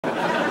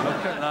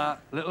at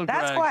that, little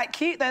That's Greg. quite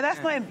cute, though.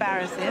 That's not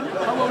embarrassing.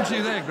 How old are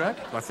you there, Greg?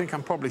 I think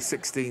I'm probably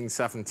 16,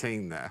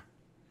 17 there.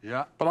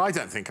 Yeah. But I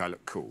don't think I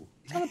look cool.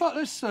 Tell about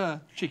this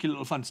cheeky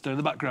little funster in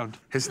the background.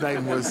 His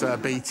name was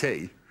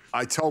BT.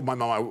 I told my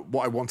mum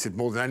what I wanted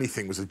more than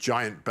anything was a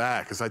giant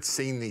bear, because I'd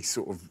seen these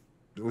sort of...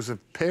 There was a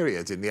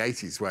period in the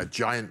 80s where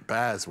giant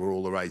bears were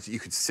all the rage you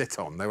could sit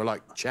on. They were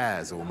like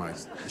chairs,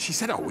 almost. She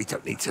said, oh, we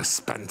don't need to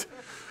spend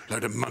a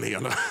load of money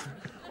on a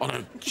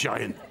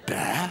giant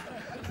bear.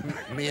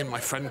 Me and my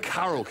friend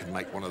Carol can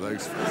make one of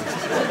those for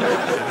us.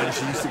 And then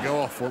she used to go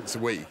off once a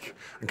week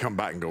and come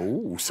back and go,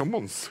 ooh,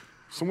 someone's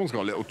got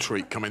a little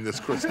treat coming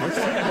this Christmas.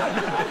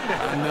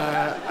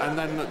 and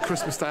then at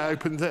Christmas Day I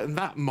opened it, and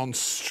that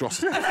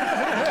monstrosity.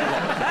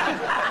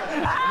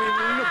 I mean,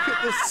 look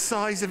at the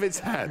size of its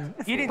head.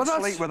 You didn't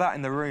sleep with that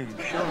in the room,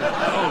 surely.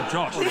 Oh,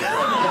 Josh.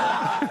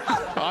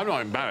 I'm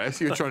not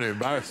embarrassed. You're trying to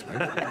embarrass me.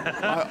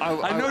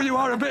 I know you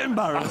are a bit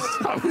embarrassed.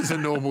 I was a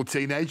normal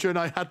teenager and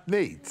I had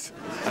needs.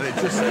 And it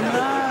just...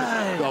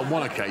 On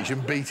one occasion,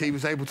 BT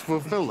was able to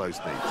fulfil those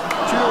needs. Do you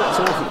know what's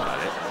awful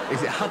about it?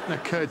 Is it hadn't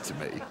occurred to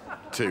me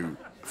to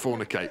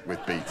fornicate with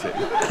BT.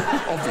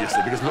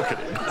 Obviously, because look at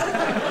him.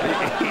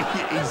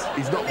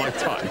 He's not my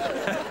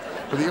type.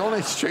 But the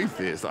honest truth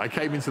is that I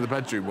came into the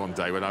bedroom one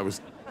day when I was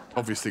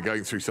obviously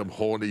going through some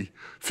horny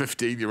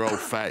 15-year-old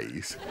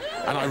phase,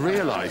 and I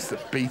realised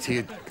that BT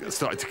had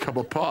started to come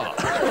apart.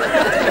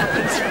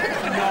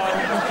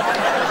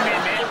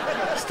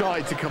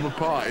 Started to come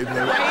apart in the...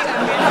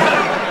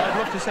 I'd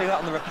love to see that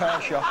on the repair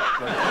shop,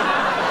 actually.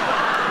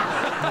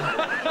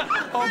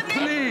 Oh,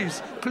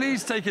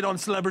 please take it on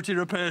Celebrity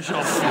Repair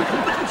Shop.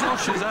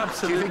 Josh is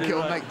absolutely Do you think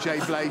it'll right. make Jay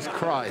Blaze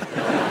cry?